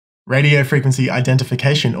Radio frequency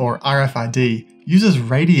identification, or RFID, uses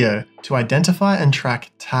radio to identify and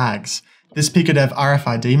track tags. This PiicoDev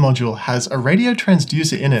RFID module has a radio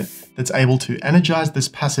transducer in it that's able to energize this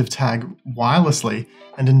passive tag wirelessly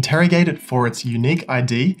and interrogate it for its unique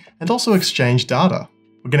ID and also exchange data.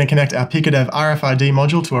 We're going to connect our PiicoDev RFID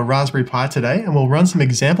module to a Raspberry Pi today, and we'll run some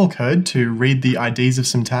example code to read the IDs of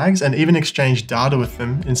some tags and even exchange data with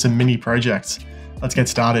them in some mini projects. Let's get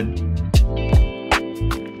started.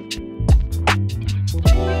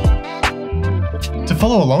 To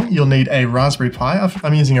follow along, you'll need a Raspberry Pi.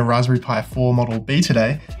 I'm using a Raspberry Pi 4 Model B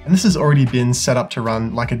today, and this has already been set up to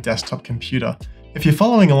run like a desktop computer. If you're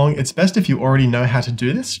following along, it's best if you already know how to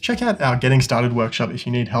do this. Check out our Getting Started workshop if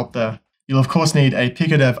you need help there. You'll of course need a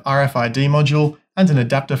PiicoDev RFID module and an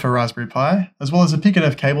adapter for Raspberry Pi, as well as a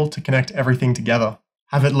PiicoDev cable to connect everything together.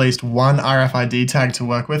 Have at least one RFID tag to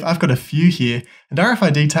work with. I've got a few here, and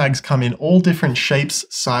RFID tags come in all different shapes,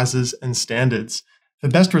 sizes, and standards. For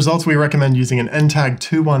best results, we recommend using an NTAG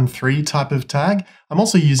 213 type of tag. I'm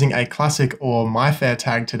also using a classic or MyFair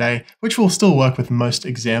tag today, which will still work with most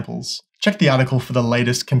examples. Check the article for the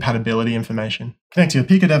latest compatibility information. Connect your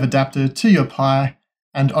PiicoDev adapter to your Pi,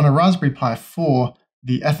 and on a Raspberry Pi 4,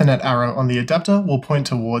 the Ethernet arrow on the adapter will point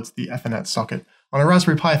towards the Ethernet socket. On a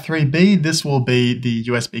Raspberry Pi 3B, this will be the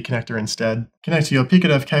USB connector instead. Connect your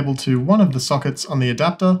PiicoDev cable to one of the sockets on the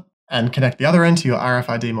adapter, and connect the other end to your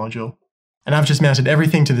RFID module. And I've just mounted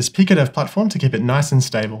everything to this PiicoDev platform to keep it nice and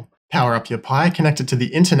stable. Power up your Pi, connect it to the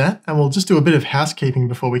internet, and we'll just do a bit of housekeeping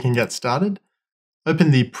before we can get started. Open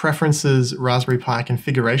the Preferences Raspberry Pi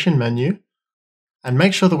configuration menu, and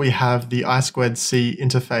make sure that we have the I2C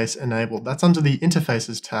interface enabled. That's under the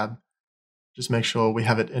Interfaces tab. Just make sure we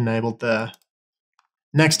have it enabled there.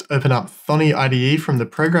 Next, open up Thonny IDE from the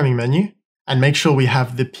Programming menu, and make sure we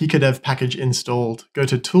have the PiicoDev package installed. Go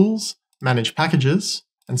to Tools, Manage Packages,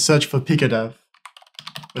 and search for PiicoDev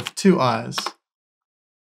with two I's.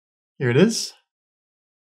 Here it is.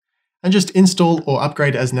 And just install or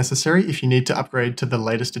upgrade as necessary if you need to upgrade to the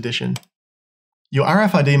latest edition. Your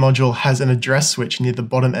RFID module has an address switch near the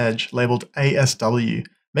bottom edge labeled ASW.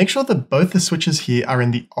 Make sure that both the switches here are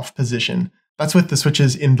in the off position. That's with the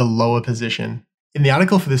switches in the lower position. In the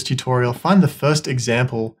article for this tutorial, find the first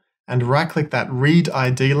example and right-click that Read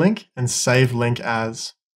ID link and save link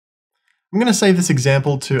as. I'm going to save this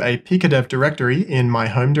example to a PiicoDev directory in my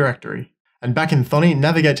home directory. And back in Thonny,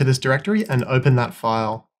 navigate to this directory and open that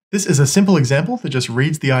file. This is a simple example that just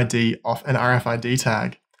reads the ID off an RFID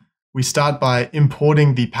tag. We start by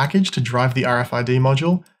importing the package to drive the RFID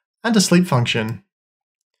module and a sleep function.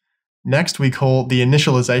 Next, we call the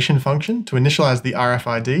initialization function to initialize the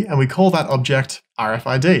RFID, and we call that object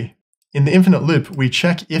RFID. In the infinite loop, we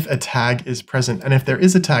check if a tag is present, and if there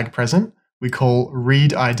is a tag present, we call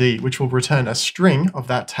readid, which will return a string of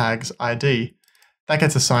that tag's ID. That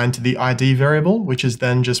gets assigned to the ID variable, which is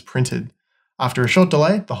then just printed. After a short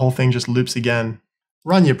delay, the whole thing just loops again.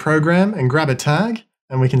 Run your program and grab a tag,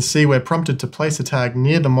 and we can see we're prompted to place a tag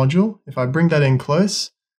near the module. If I bring that in close,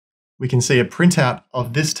 we can see a printout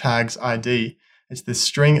of this tag's ID. It's this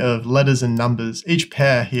string of letters and numbers. Each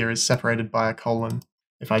pair here is separated by a colon.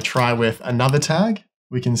 If I try with another tag,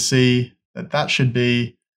 we can see that that should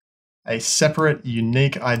be a separate,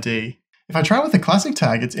 unique ID. If I try with a classic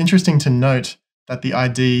tag, it's interesting to note that the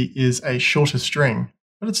ID is a shorter string,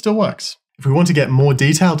 but it still works. If we want to get more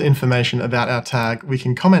detailed information about our tag, we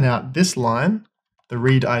can comment out this line, the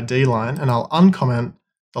read ID line, and I'll uncomment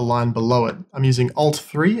the line below it. I'm using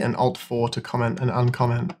Alt-3 and Alt-4 to comment and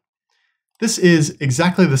uncomment. This is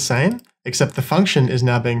exactly the same, except the function is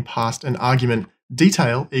now being passed an argument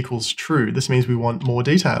detail equals true. This means we want more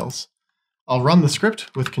details. I'll run the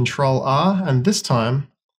script with Control-R, and this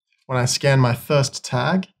time, when I scan my first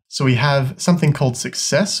tag, so we have something called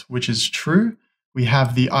success, which is true. We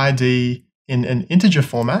have the ID in an integer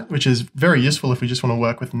format, which is very useful if we just want to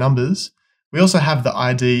work with numbers. We also have the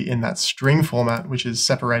ID in that string format, which is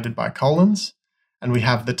separated by colons, and we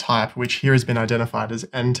have the type, which here has been identified as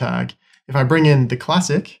NTAG. If I bring in the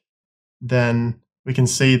classic, then we can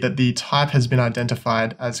see that the type has been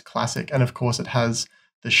identified as classic, and of course it has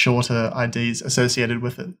the shorter IDs associated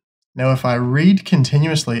with it. Now if I read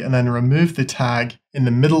continuously and then remove the tag in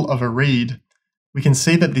the middle of a read, we can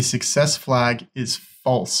see that the success flag is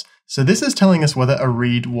false. So this is telling us whether a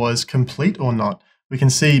read was complete or not. We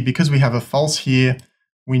can see because we have a false here,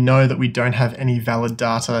 we know that we don't have any valid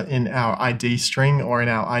data in our ID string or in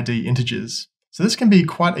our ID integers. So this can be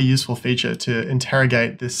quite a useful feature to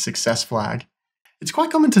interrogate this success flag. It's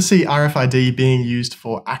quite common to see RFID being used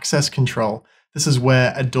for access control. This is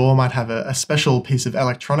where a door might have a special piece of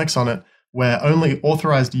electronics on it where only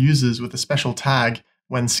authorized users with a special tag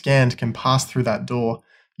when scanned, can pass through that door.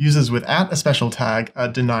 Users without a special tag are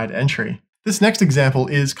denied entry. This next example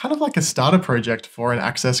is kind of like a starter project for an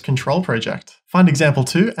access control project. Find example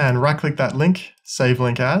 2 and right-click that link, save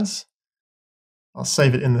link as. I'll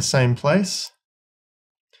save it in the same place.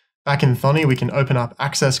 Back in Thonny, we can open up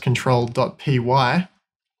accesscontrol.py.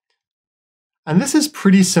 And this is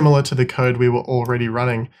pretty similar to the code we were already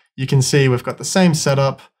running. You can see we've got the same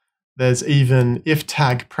setup. There's even if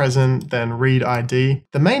tag present, then readid.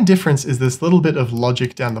 The main difference is this little bit of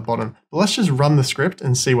logic down the bottom. But let's just run the script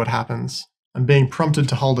and see what happens. I'm being prompted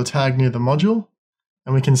to hold a tag near the module,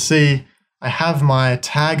 and we can see I have my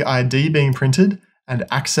tag ID being printed and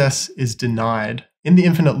access is denied. In the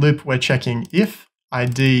infinite loop, we're checking if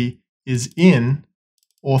ID is in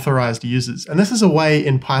authorized users. And this is a way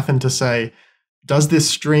in Python to say, does this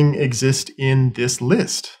string exist in this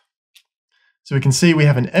list? So we can see we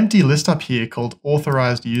have an empty list up here called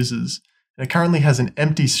authorized users, and it currently has an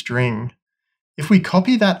empty string. If we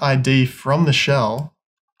copy that ID from the shell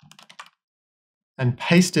and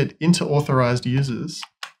paste it into authorized users,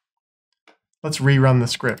 let's rerun the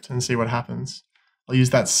script and see what happens. I'll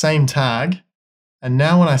use that same tag, and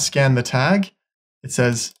now when I scan the tag, it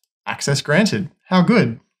says access granted. How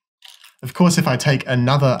good. Of course, if I take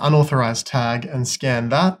another unauthorized tag and scan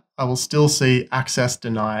that, I will still see access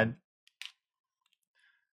denied.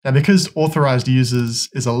 Now, because authorized users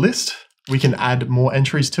is a list, we can add more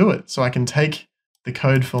entries to it. So I can take the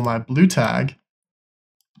code for my blue tag,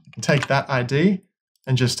 I can take that ID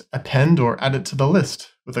and just append or add it to the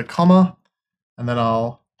list with a comma, and then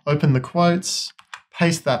I'll open the quotes,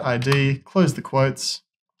 paste that ID, close the quotes,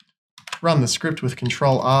 run the script with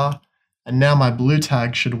Control R, and now my blue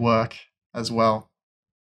tag should work as well.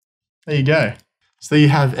 There you go. So there you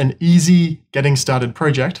have an easy getting started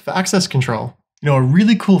project for access control. You know, a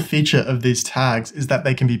really cool feature of these tags is that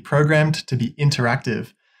they can be programmed to be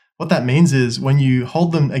interactive. What that means is when you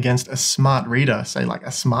hold them against a smart reader, say like a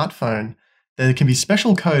smartphone, there can be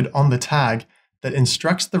special code on the tag that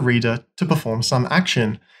instructs the reader to perform some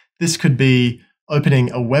action. This could be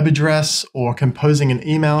opening a web address or composing an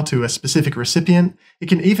email to a specific recipient. It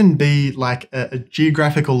can even be like a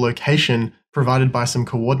geographical location provided by some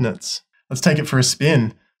coordinates. Let's take it for a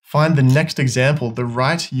spin. Find the next example, the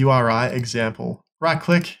righturi example.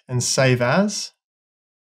 Right-click and save as.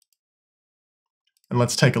 And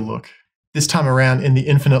let's take a look. This time around in the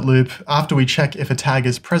infinite loop, after we check if a tag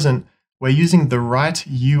is present, we're using the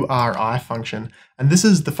righturi function. And this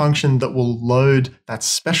is the function that will load that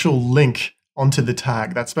special link onto the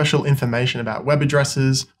tag, that special information about web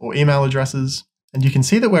addresses or email addresses. And you can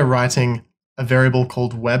see that we're writing a variable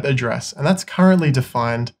called web address, and that's currently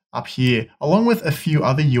defined up here, along with a few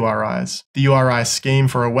other URIs. The URI scheme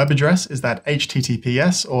for a web address is that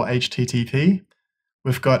HTTPS or HTTP.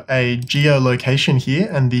 We've got a geolocation here,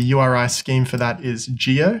 and the URI scheme for that is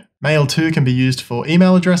geo. Mail2 can be used for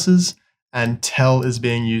email addresses, and tel is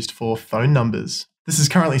being used for phone numbers. This is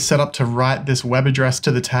currently set up to write this web address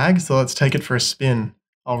to the tag, so let's take it for a spin.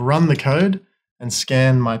 I'll run the code and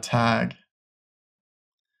scan my tag.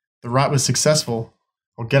 The write was successful.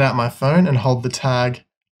 I'll get out my phone and hold the tag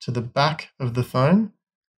to the back of the phone,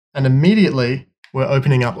 and immediately we're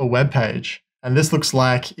opening up a web page. And this looks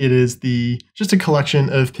like it is just a collection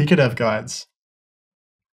of PiicoDev guides.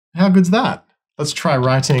 How good's that? Let's try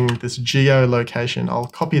writing this geolocation. I'll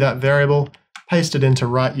copy that variable, paste it into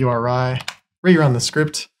righturi, rerun the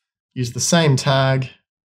script, use the same tag.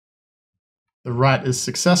 The write is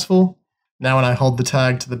successful. Now when I hold the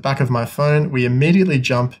tag to the back of my phone, we immediately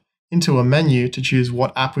jump into a menu to choose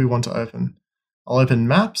what app we want to open. I'll open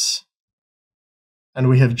Maps, and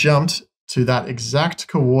we have jumped to that exact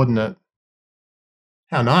coordinate.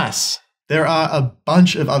 How nice. There are a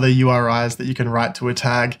bunch of other URIs that you can write to a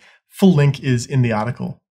tag. Full link is in the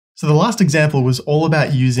article. So the last example was all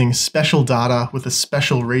about using special data with a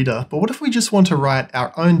special reader, but what if we just want to write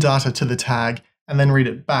our own data to the tag and then read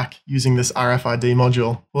it back using this RFID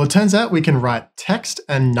module? Well, it turns out we can write text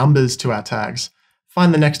and numbers to our tags.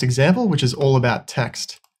 Find the next example, which is all about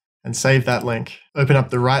text, and save that link. Open up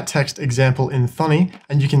the write text example in Thonny,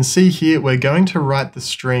 and you can see here we're going to write the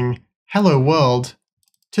string hello world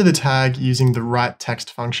to the tag using the write text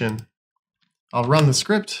function. I'll run the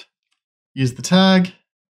script, use the tag,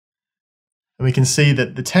 and we can see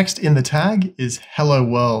that the text in the tag is hello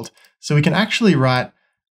world. So we can actually write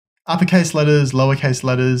uppercase letters, lowercase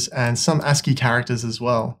letters, and some ASCII characters as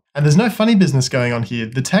well. And there's no funny business going on here.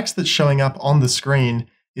 The text that's showing up on the screen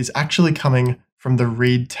is actually coming from the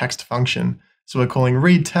read text function. So we're calling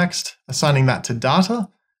read text, assigning that to data,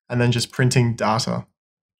 and then just printing data.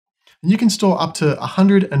 And you can store up to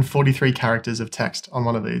 143 characters of text on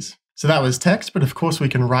one of these. So that was text, but of course we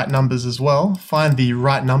can write numbers as well. Find the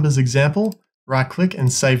write numbers example, right click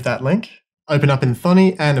and save that link. Open up in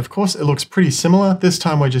Thonny, and of course it looks pretty similar. This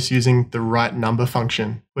time we're just using the write number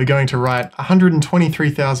function. We're going to write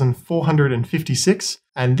 123,456,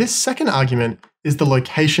 and this second argument is the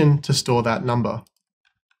location to store that number.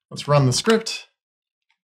 Let's run the script,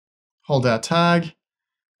 hold our tag,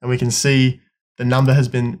 and we can see the number has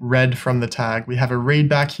been read from the tag. We have a read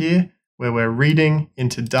back here where we're reading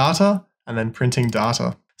into data and then printing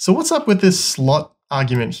data. So what's up with this slot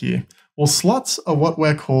argument here? Well, slots are what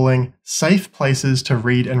we're calling safe places to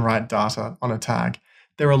read and write data on a tag.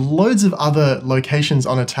 There are loads of other locations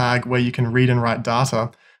on a tag where you can read and write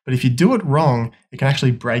data, but if you do it wrong, it can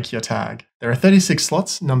actually break your tag. There are 36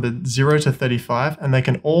 slots numbered 0 to 35, and they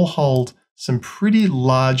can all hold some pretty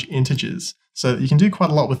large integers, so you can do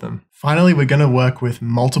quite a lot with them. Finally, we're going to work with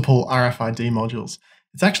multiple RFID modules.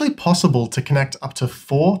 It's actually possible to connect up to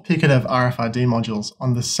 4 PiicoDev RFID modules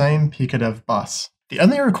on the same PiicoDev bus. The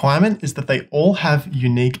only requirement is that they all have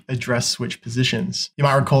unique address switch positions. You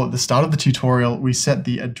might recall at the start of the tutorial, we set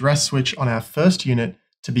the address switch on our first unit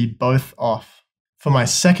to be both off. For my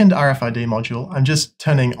second RFID module, I'm just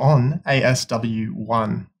turning on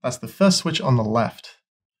ASW1. That's the first switch on the left.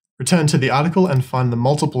 Return to the article and find the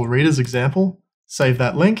multiple readers example, save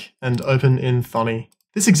that link, and open in Thonny.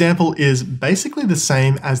 This example is basically the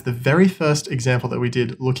same as the very first example that we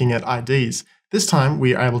did looking at IDs. This time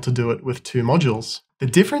we are able to do it with 2 modules. The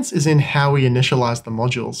difference is in how we initialize the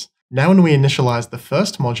modules. Now when we initialize the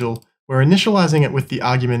first module, we're initializing it with the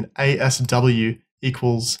argument ASW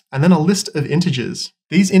equals, and then a list of integers.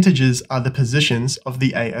 These integers are the positions of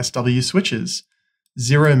the ASW switches.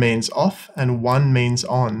 0 means off and 1 means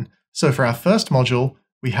on. So for our first module,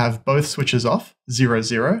 we have both switches off, 0,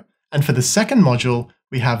 0. And for the second module,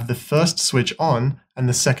 we have the first switch on and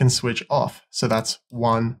the second switch off. So that's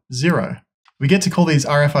 1, 0. We get to call these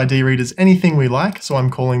RFID readers anything we like, so I'm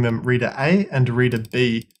calling them reader A and reader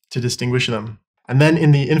B to distinguish them. And then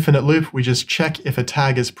in the infinite loop, we just check if a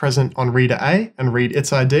tag is present on reader A and read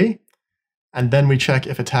its ID. And then we check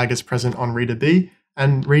if a tag is present on reader B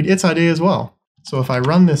and read its ID as well. So if I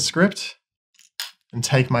run this script and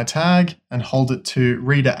take my tag and hold it to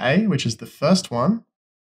reader A, which is the first one,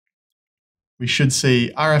 we should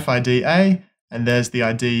see RFID A, and there's the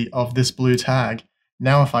ID of this blue tag.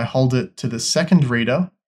 Now if I hold it to the second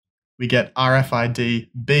reader, we get RFID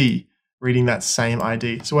B, reading that same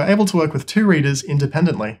ID. So we're able to work with 2 readers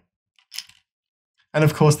independently. And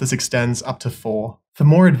of course this extends up to 4. For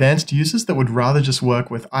more advanced users that would rather just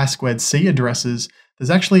work with I2C addresses,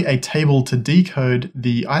 there's actually a table to decode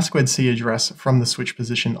the I2C address from the switch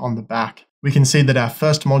position on the back. We can see that our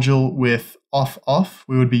first module with off,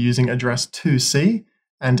 we would be using address 2C,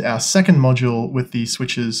 and our second module with the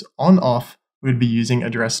switches on-off, we would be using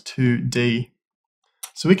address 2D.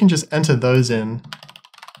 So we can just enter those in.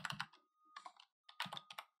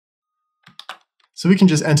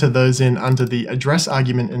 Under the address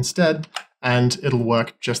argument instead, and it'll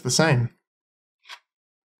work just the same.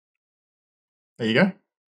 There you go.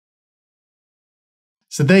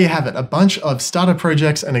 So there you have it, a bunch of starter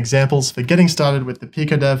projects and examples for getting started with the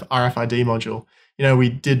PiicoDev RFID module. You know, we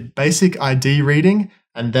did basic ID reading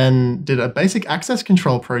and then did a basic access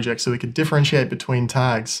control project so we could differentiate between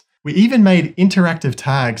tags. We even made interactive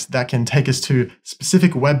tags that can take us to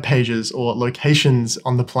specific web pages or locations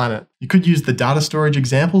on the planet. You could use the data storage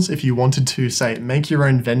examples if you wanted to, say, make your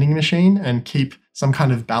own vending machine and keep some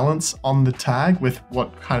kind of balance on the tag with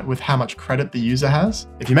how much credit the user has.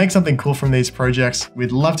 If you make something cool from these projects,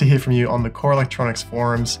 we'd love to hear from you on the Core Electronics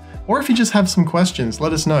forums, or if you just have some questions,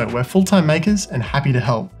 let us know. We're full-time makers and happy to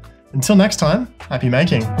help. Until next time, happy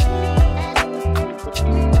making.